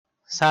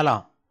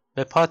سلام،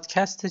 به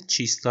پادکست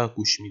چیستا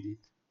گوش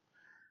میدید.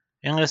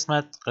 این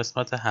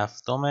قسمت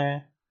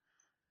هفتمه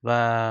و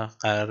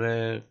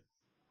قراره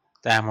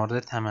در مورد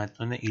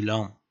تمدن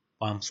ایلام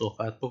با هم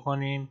صحبت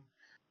بکنیم.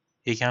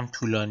 یکم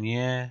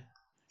طولانیه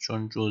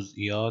چون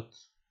جزئیات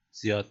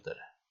زیاد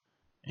داره.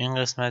 این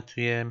قسمت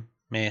توی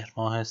مهر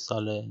ماه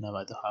سال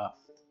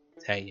 97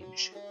 تهیه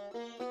میشه.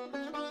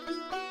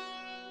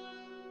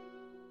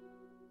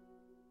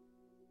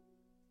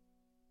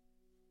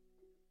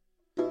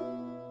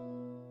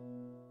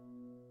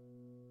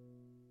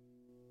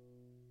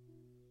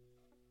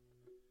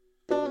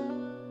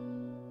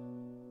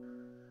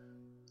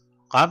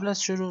 قبل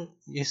از شروع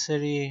یه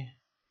سری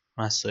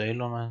مسائل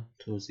رو من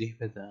توضیح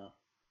بدم.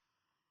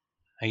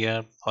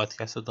 اگر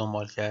پادکست رو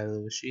دنبال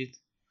کرده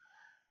باشید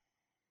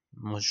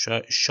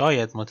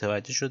شاید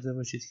متوجه شده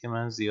باشید که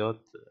من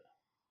زیاد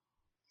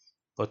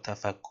با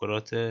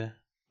تفکرات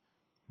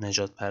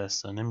نجات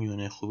پرستانه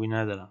میونه خوبی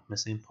ندارم،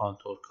 مثل این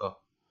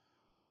پانتورکا.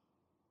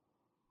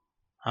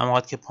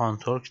 همونقدر که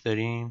پانتورک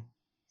داریم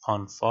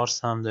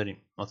پانفارس هم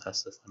داریم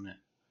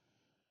متاسفانه،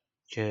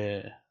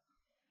 که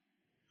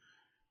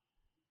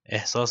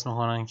احساس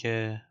میکنن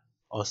که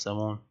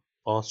آسمون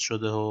باز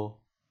شده و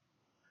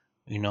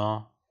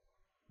اینا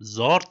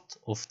زارت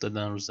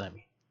افتادن رو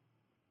زمین.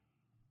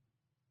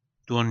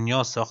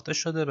 دنیا ساخته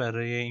شده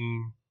برای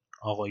این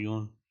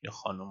آقایون یا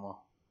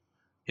خانوما،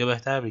 یا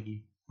بهتر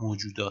بگی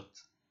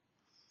موجودات.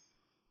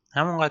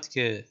 همونقدر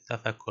که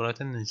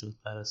تفکرات نجات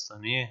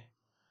پرستانه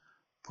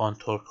پان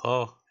ترک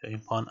ها یا این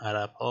پان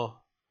عرب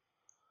ها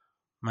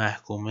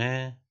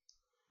محکومه،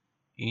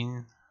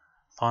 این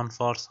پان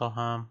فارس ها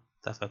هم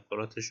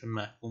تفکراتشون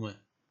محکومه.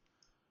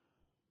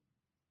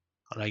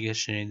 حالا اگه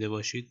شنیده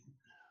باشید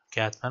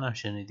که حتما هم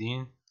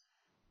شنیدین،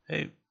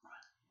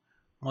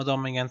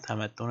 مدام میگن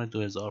تمدن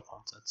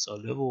 2500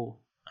 ساله و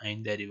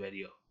این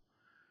دریوری ها،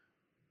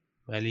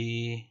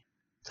 ولی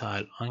تا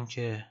الان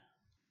که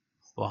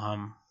با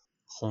هم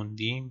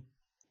خوندیم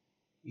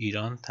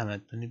ایران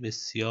تمدنی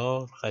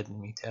بسیار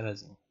قدیمی تر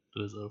از این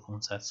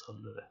 2500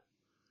 سال داره.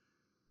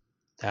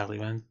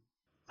 تقریبا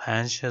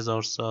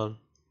 5000 سال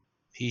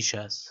پیش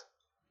از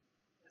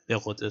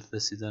به قدرت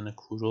رسیدن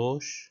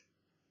کوروش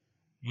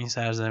این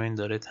سرزمین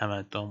داره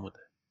تمدن بوده.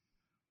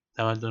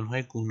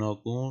 تمدن‌های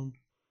گوناگون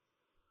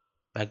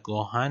و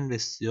گاهن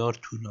بسیار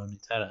طولانی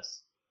تر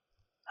است.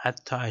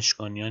 حتی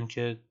اشکانیان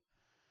که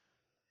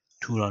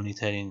طولانی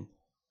ترین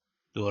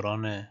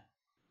دوران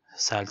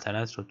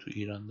سلطنت رو تو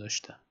ایران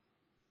داشتن.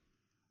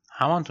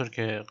 همانطور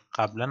که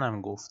قبلا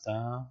هم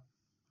گفتم،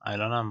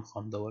 الان هم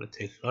میخوام دوباره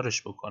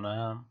تکرارش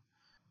بکنم،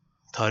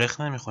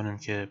 تاریخ نمیخونیم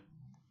که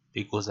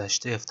به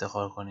گذشته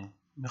افتخار کنیم،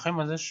 میخوایم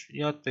ازش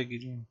یاد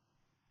بگیریم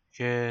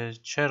که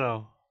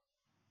چرا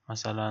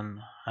مثلا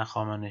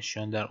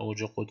هخامنشیان در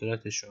اوج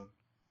قدرتشون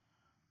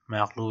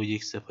مغلوب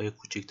یک سپاه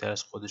کوچکتر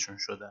از خودشون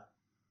شدن،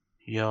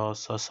 یا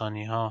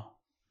ساسانی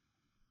ها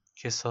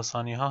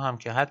هم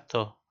که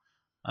حتی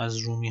از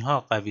رومی ها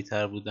قوی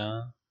تر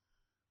بودن،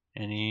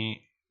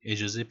 یعنی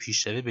اجازه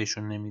پیشروی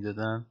بهشون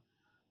نمیدادن.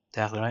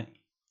 تقریبا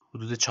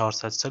حدود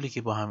 400 سالی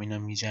که با هم اینا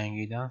می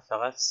جنگیدن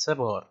فقط 3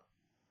 بار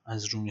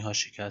از رومی ها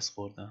شکست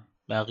خوردن،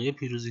 بقیه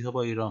پیروزی ها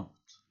با ایران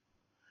بود.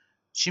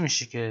 چی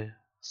میشه که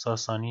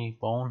ساسانی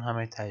با اون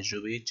همه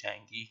تجربه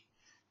جنگی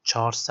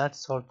 400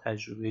 سال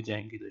تجربه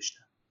جنگی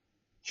داشتن؟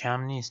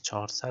 کم نیست.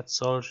 400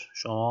 سال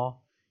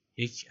شما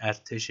یک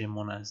ارتش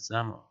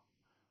منظم و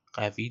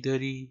قوی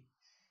داری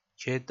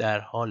که در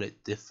حال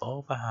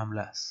دفاع و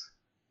حمله است.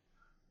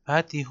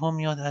 بعد یهو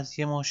میاد از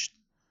یه مشت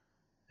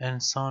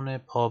انسان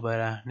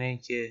پابرهنه‌ای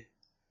که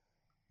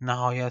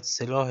نهایت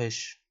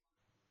سلاحش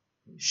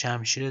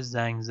شمشیر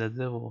زنگ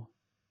زده و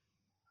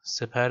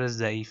سپر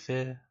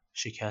ضعیفه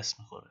شکست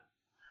میخوره.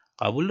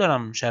 قبول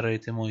دارم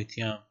شرایط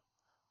محیطی هم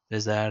به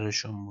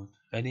ضررشون بود،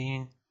 ولی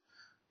این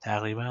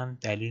تقریبا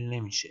دلیل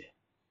نمیشه.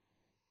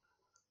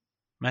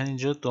 من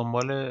اینجا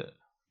دنبال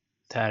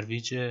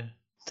ترویج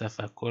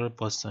تفکر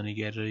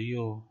باستانی‌گرایی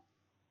و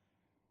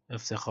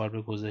افتخار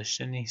به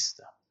گذشته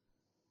نیستم.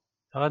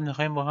 فقط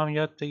میخوایم با هم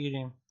یاد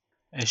بگیریم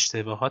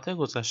اشتباهات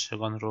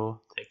گذشتگان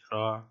رو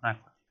تکرار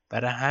نکنیم.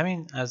 برای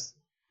همین از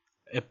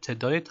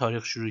ابتدای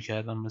تاریخ شروع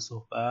کردم به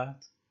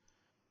صحبت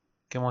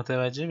که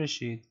متوجه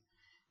بشید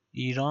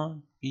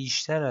ایران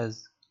بیشتر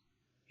از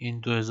این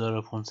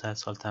 2500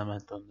 سال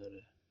تمدن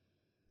داره.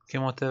 که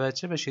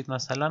متوجه بشید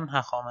مثلا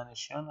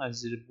هخامنشیان از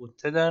زیر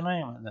بوته در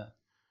نیامدن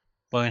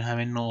با این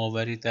همه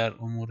نوآوری در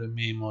امور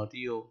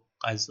معماری و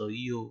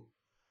قضایی و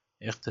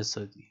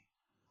اقتصادی.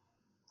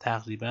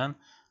 تقریبا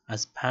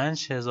از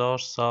 5000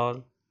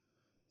 سال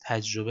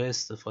تجربه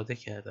استفاده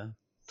کردن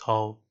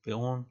تا به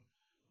اون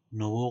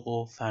نبوغ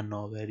و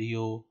فناوری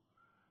و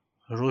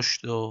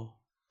رشد و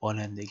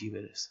بالندگی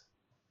برسن.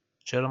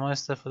 چرا ما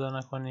استفاده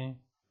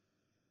نکنیم؟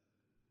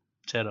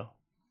 چرا؟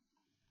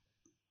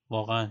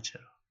 واقعا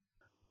چرا؟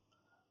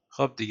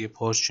 خب دیگه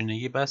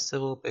پرچونگی بسته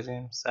و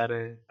بریم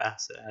سر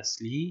بحث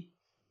اصلی،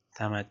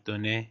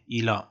 تمدن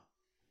ایلام.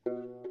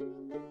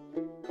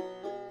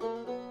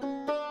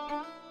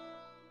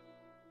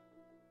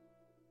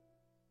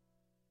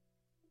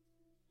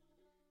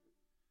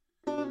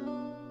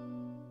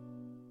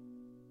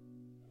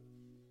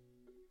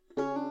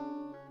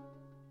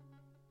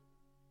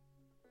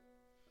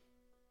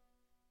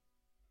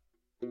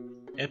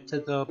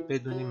 ابتدا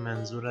بدونیم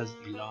منظور از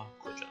ایلام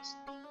کجاست.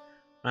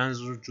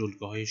 منظور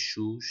جلگه‌های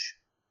شوش،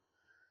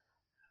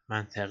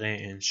 منطقه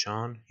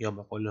انشان یا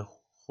به قول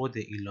خود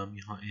ایلامی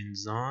ها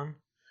انزان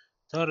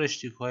تا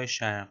رشتیک‌های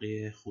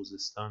شرقی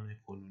خوزستان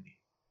کنونی.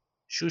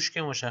 شوش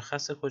که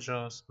مشخص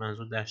کجاست،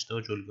 منظور دشته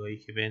و جلگه‌هایی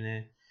که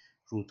بین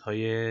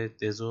رودهای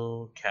دز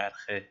و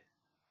کرخه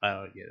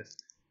قرار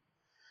گرفته.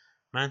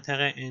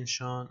 منطقه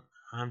انشان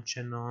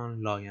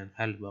همچنان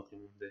لاینحل باقی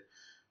مونده.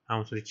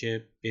 همونطوری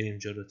که بریم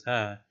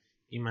جلوتر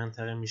این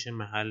منطقه میشه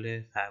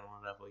محل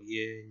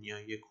فرمانروایی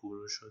نیای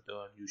کوروش و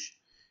داریوش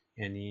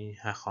یعنی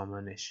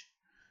هخامنش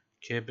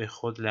که به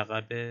خود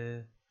لقب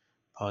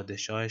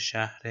پادشاه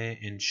شهر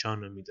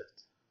انشان رو میداد.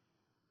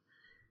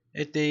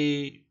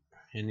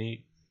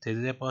 یعنی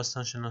تعداد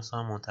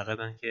باستانشناسان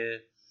معتقدند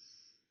که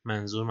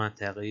منظور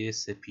منطقه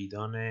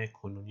سپیدان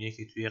کنونیه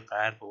که توی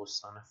غرب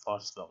استان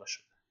فارس واقع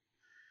شده.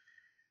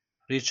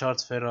 ریچارد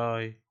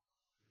فرای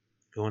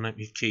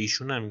که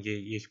ایشون هم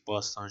یک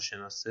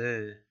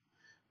باستانشناسه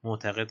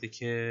معتقده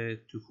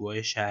که تو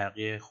کوههای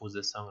شرقی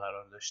خوزستان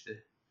قرار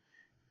داشته.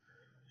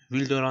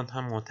 ویلدورانت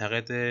هم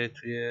معتقده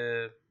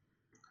توی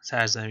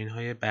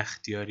سرزمین‌های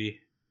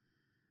بختیاری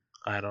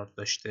قرار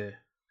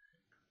داشته.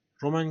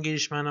 رومن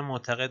گریشمن هم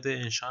معتقد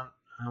انشان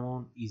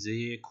همون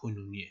ایزه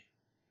کنونیه.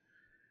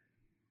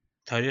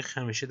 تاریخ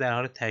همیشه در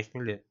حال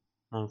تکمیله.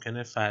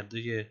 ممکنه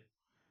فردای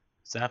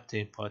ضبط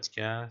این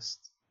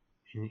پادکست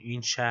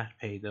این شهر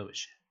پیدا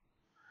بشه.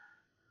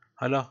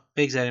 حالا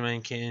بگذاریم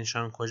این که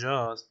انشان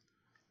کجاست.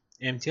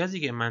 امتیازی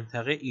که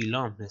منطقه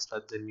ایلام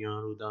نسبت به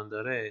میان رودان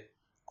داره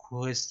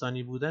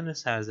کوهستانی بودن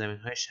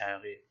سرزمین‌های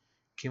شرقی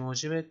که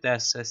موجب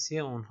دسترسی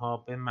اونها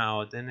به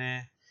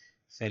معادن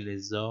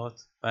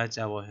فلزات و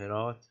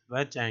جواهرات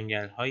و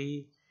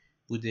جنگل‌هایی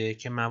بوده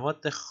که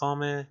مواد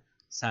خام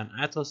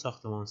صنعت و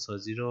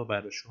ساختمانسازی رو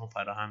براشون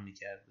فراهم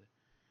می‌کرده.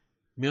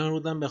 میان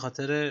رودان به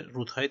خاطر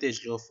رودهای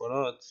دجله و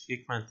فرات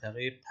یک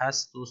منطقه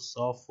پست و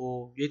صاف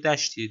و یه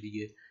دشتیه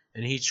دیگه،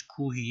 یعنی هیچ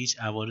کوهی هیچ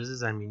عوارض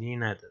زمینی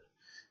نداره.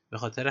 به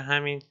خاطر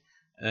همین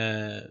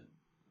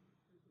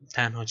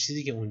تنها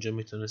چیزی که اونجا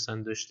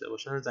میتونستن داشته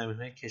باشن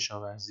زمین‌های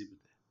کشاورزی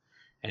بوده،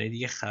 یعنی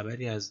دیگه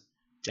خبری از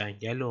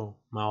جنگل و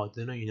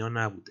معادن و اینا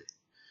نبوده.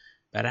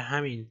 برای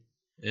همین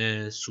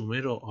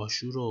سومر و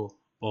آشور و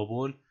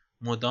بابل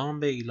مدام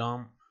به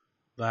ایلام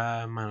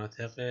و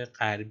مناطق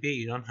غربی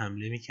ایران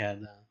حمله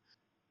میکردن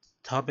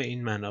تا به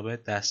این منابع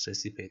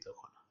دسترسی پیدا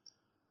کنند.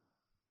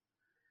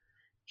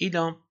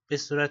 ایلام به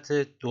صورت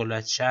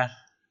دولت شهر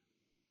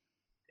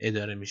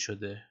اداره می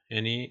شده،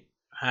 یعنی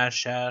هر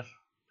شهر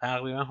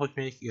تقریبا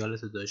حکم یک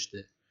ایالت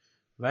داشته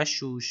و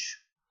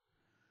شوش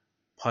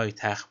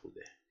پایتخت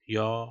بوده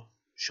یا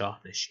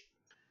شاهنشاهی.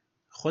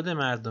 خود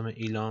مردم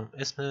ایلام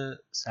اسم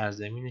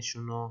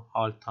سرزمینشون رو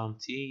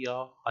هالتامتی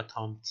یا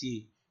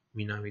هاتامتی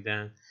می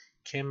نامیدن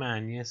که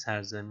معنی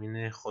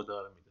سرزمین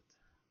خدا رو می داده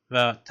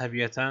و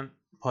طبیعتاً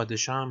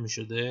پادشاه هم می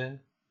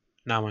شده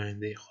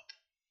نماینده خدا.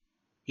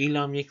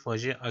 ایلام یک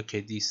واژه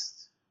آکدی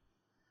است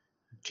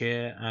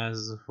که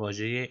از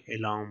واژه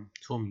ایلام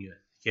تو میاد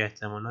که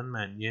احتمالاً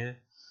معنی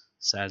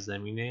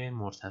سرزمین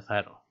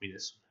مرتفع رو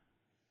میرسونه.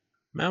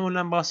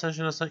 معمولاً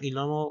باستانشناسان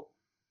ایلام رو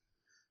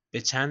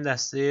به چند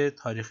دسته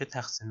تاریخی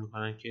تقسیم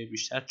میکنن که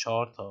بیشتر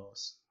 4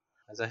 تاست.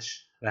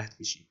 ازش رد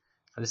میشیم.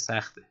 خیلی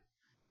سخته.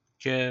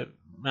 که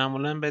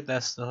معمولاً به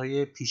دسته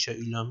های پیشا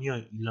ایلامی و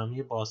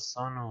ایلامی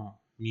باستان و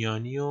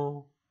میانی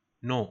و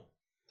نو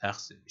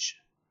تقسیم میشه.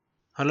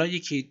 حالا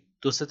یکی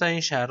دو سه تا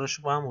این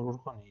شهراشو با هم مرور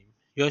کنیم.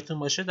 یادتون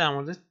باشه در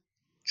مورد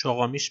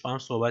چوغامیش با هم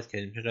صحبت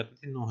کردیم که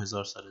قدمت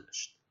 9000 ساله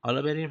داشت.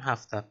 حالا بریم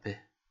هفتم.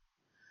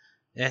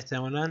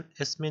 احتمالاً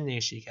اسم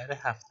نیشکر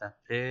هفتم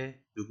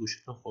به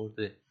گوشتون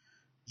خورده.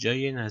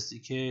 جای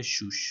نزدیک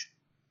شوش.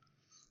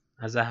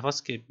 از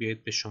اهواز که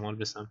بیاید به شمال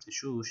به سمت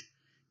شوش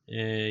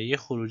یه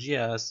خروجی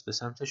است به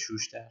سمت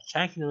شوشتر.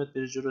 چند کیلومتر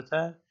بری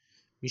جلوتر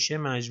میشه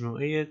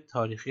مجموعه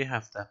تاریخی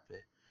هفتم.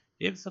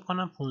 یه فکر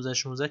کنم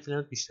 15-16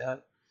 کیلومتر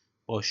بیشتر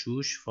با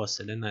شوش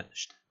فاصله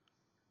نداشته.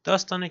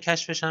 داستان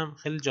کشفش هم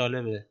خیلی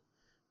جالبه.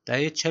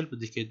 دهه 40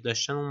 بوده که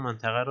داشتن اون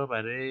منطقه رو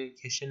برای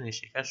کشت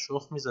نیشکر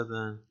شخم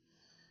میزدن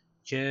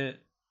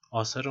که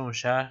آثار اون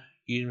شهر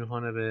گیر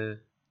میکنه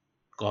به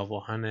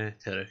گاواهن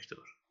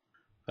تراکتور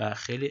و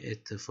خیلی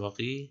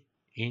اتفاقی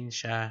این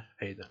شهر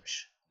پیدا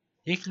میشه.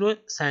 یک لوح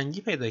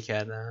سنگی پیدا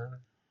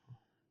کردن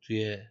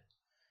توی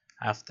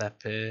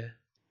هفتپه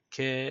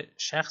که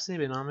شخصی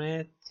به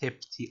نام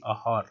تپتی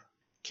آهار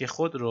که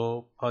خود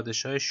رو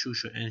پادشاه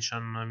شوش و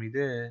انشان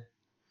نامیده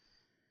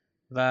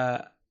و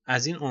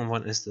از این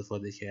عنوان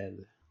استفاده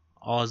کرده.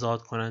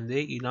 آزاد کننده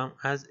ایلام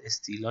از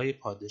استیلای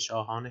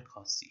پادشاهان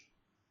کاسی.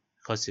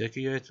 کاسی ها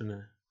که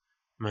یادتونه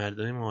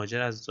مردم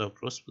مهاجر از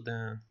زاگرس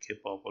بودن که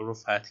بابل رو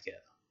فتح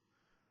کردن.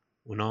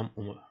 اونا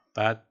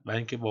بعد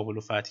اینکه بابل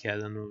رو فتح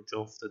کردن و جا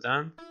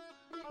افتادن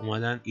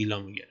اومدن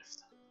ایلام رو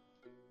گرفتن.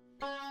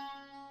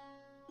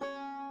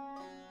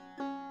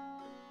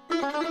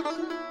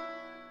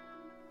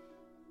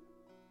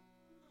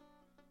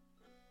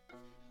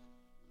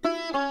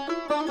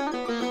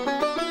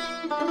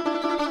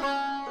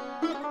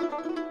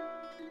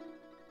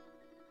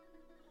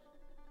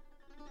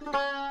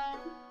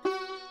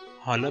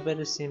 حالا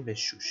برسیم به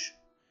شوش.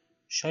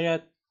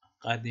 شاید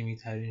قدیمی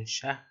ترین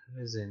شهر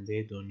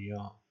زنده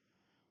دنیا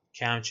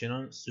که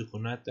همچنان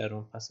سکونت در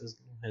اون پس از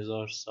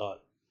 9000 سال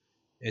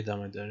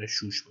ادامه داره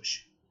شوش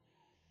باشه.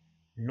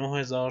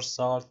 9000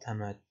 سال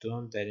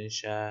تمدن در این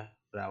شهر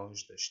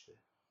رواج داشته.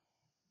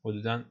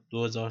 حدوداً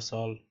 2000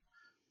 سال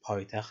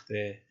پایتخت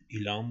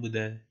ایلام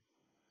بوده.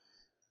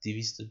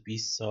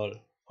 220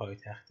 سال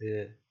پایتخت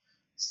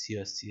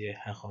سیاسی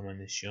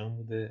هخامنشیان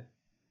بوده.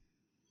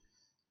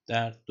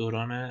 در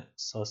دوران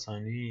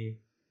ساسانی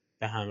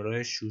به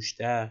همراه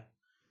شوشتر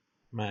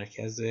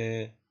مرکز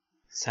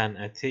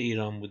صنعت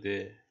ایران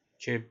بوده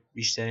که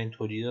بیشترین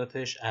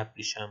تولیداتش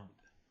ابریشم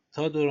بوده.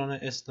 تا دوران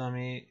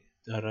اسلامی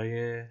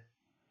دارای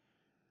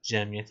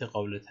جمعیت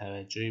قابل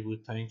توجهی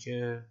بود تا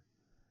اینکه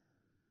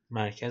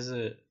مرکز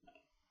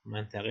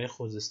منطقه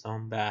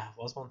خوزستان به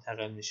اهواز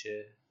منتقل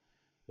میشه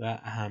و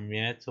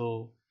اهمیت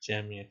و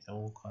جمعیت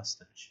اون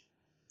کاسته میشه.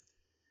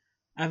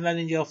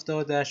 اولین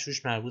یافته‌ها در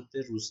شوش مربوط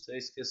به روستایی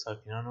است که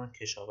ساکنان آن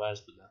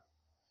کشاورز بودند.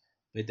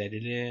 به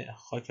دلیل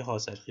خاک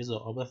حاصلخیز و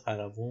آب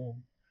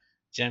فراوون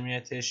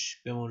جمعیتش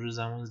به مرور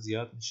زمان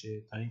زیاد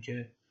میشه تا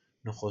اینکه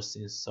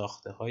نخستین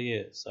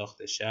ساخته‌های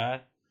ساخت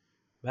شهر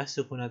و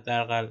سکونت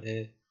در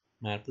قلعه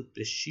مربوط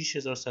به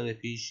 6000 سال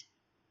پیش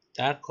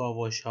در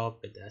کاوش‌ها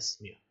به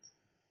دست میاد.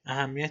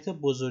 اهمیت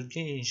بزرگی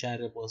این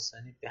شهر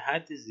باستانی به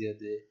حد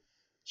زیاده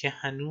که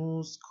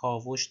هنوز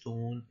کاوش تو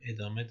اون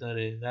ادامه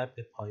داره و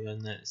به پایان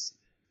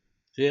نرسیده.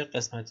 توی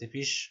قسمت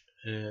پیش،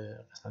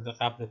 قسمت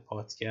قبل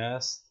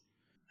پادکست،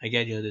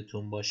 اگر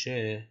یادتون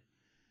باشه،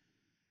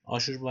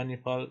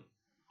 آشوربانیپال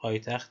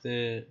پایتخت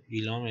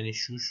ایلام یعنی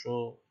شوش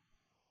رو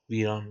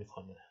ویران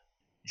میکنه.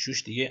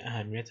 شوش دیگه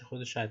اهمیت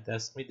خودش رو از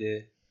دست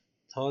میده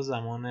تا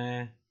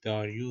زمان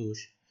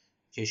داریوش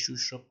که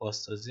شوش رو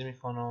بازسازی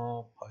میکنه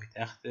و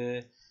پایتخت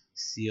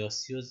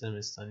سیاسی و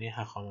زمستانی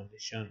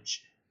هخامنشیان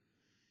میشه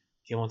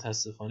که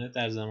متاسفانه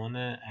در زمان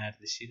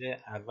اردشیر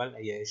اول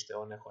اگه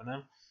اشتباه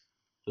نکنم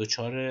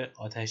دچار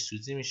آتش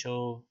سوزی میشه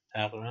و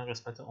تقریبا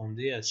قسمت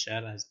عمده از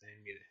شهر از بین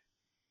میره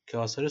که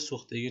آثار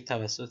سوختگی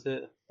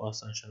توسط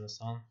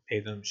باستانشناسان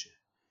پیدا میشه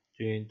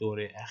توی این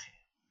دوره اخیر.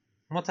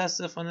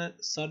 متاسفانه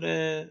سال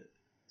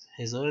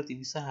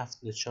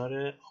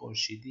 1274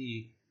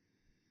 خورشیدی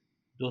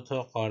 2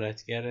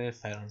 غارتگر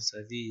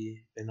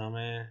فرانسوی به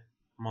نام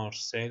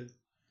مارسل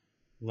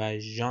و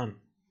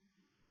ژان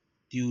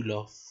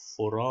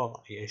دیولافورا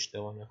اگه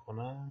اشتباه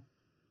نکنم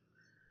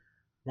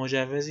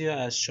مجوزی را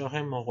از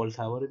شاه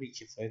مغول‌تبار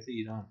بی‌کفایت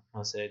ایران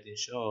ناصرالدین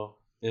شاه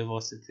به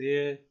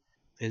واسطه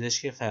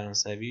پزشک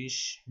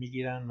فرانسویش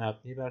میگیرن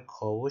مبنی بر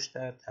کاوش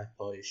در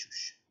تپه‌های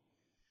شوش.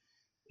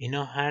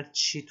 اینا هر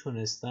چی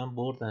تونستن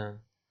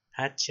بردن،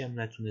 هر چی هم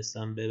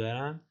نتونستن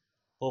ببرن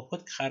با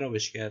پات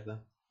خرابش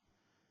کردن.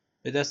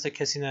 به دست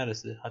کسی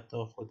نرسه، حتی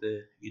خود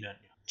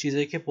ایرانی.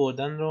 چیزایی که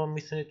بردن رو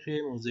میتونید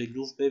توی موزه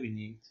لوور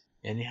ببینید.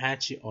 یعنی هر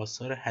چی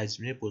آثار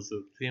حجمی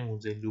بزرگ توی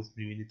موزه لوور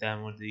میبینید در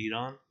مورد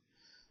ایران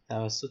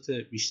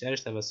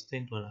بیشترش توسط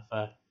این 2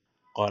 نفر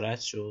غارت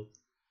شد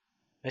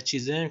و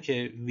چیزایی هم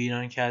که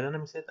ویران کردن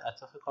رو میتونید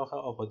اطراف کاخ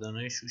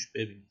آبادانای شوش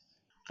ببینید.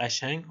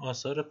 قشنگ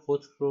آثار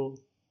پتک رو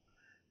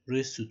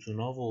روی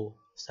ستونا و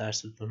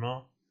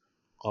سرستونا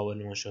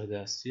قابل مشاهده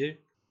است.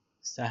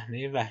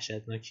 صحنه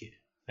وحشتناکیه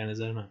به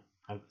نظر من.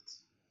 البته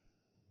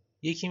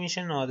یکی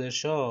میشه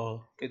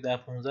نادرشاه که در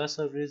 15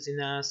 سال روی زین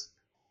اسب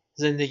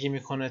زندگی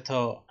میکنه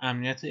تا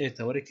امنیت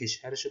اعتبار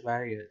کشورش رو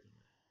برگردونه.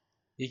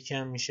 یکی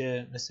هم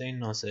میشه مثل این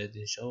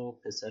ناصرالدین شاه و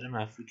پسر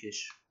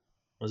مفلوکش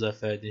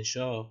مظفرالدین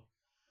شاه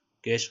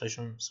که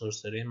عشقشون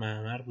سرسره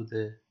محمر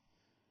بوده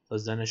تا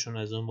زنشون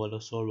از اون بالا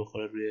سر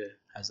بخوره روی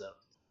حضرات.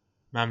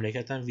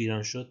 مملکت هم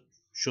ویران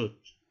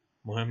شد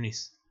مهم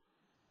نیست،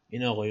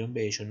 این آقایون به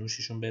عیش و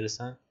نوششون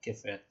برسن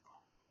کفایت کن.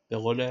 به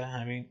قول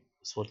همین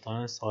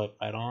سلطان صاحب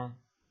قران،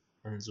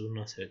 منظور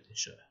ناصرالدین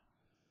شاه،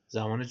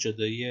 زمان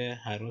جدایی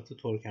هرات و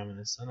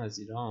ترکمنستان از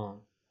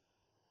ایران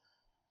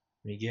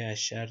میگه از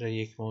شر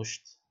یک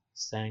مشت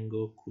سنگ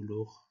و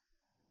کلوخ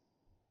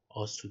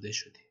آسوده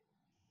شدیم.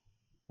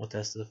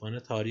 متاسفانه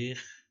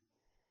تاریخ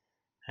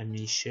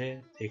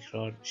همیشه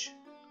تکرار میشه،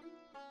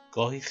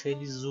 گاهی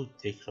خیلی زود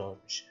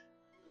تکرار میشه.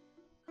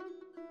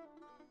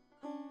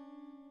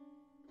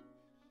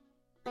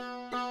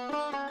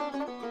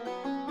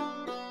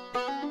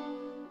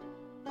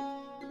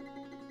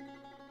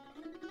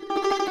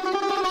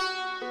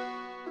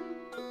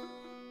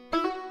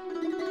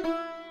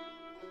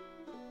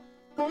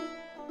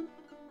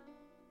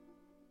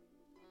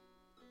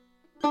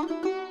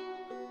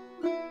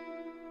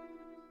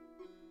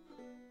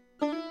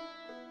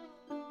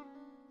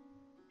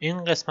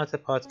 این قسمت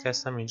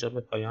پادکست هم اینجا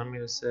به پایان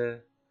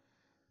میرسه.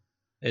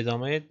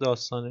 ادامه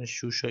داستان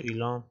شوش و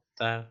ایلام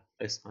در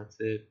قسمت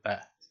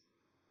بعد.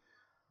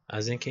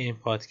 از اینکه این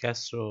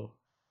پادکست رو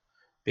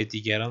به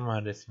دیگران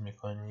معرفی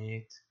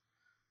میکنید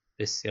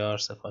بسیار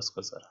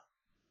سپاسگزارم.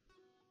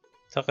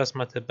 تا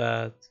قسمت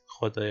بعد،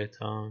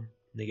 خدایتان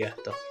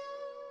نگهدار.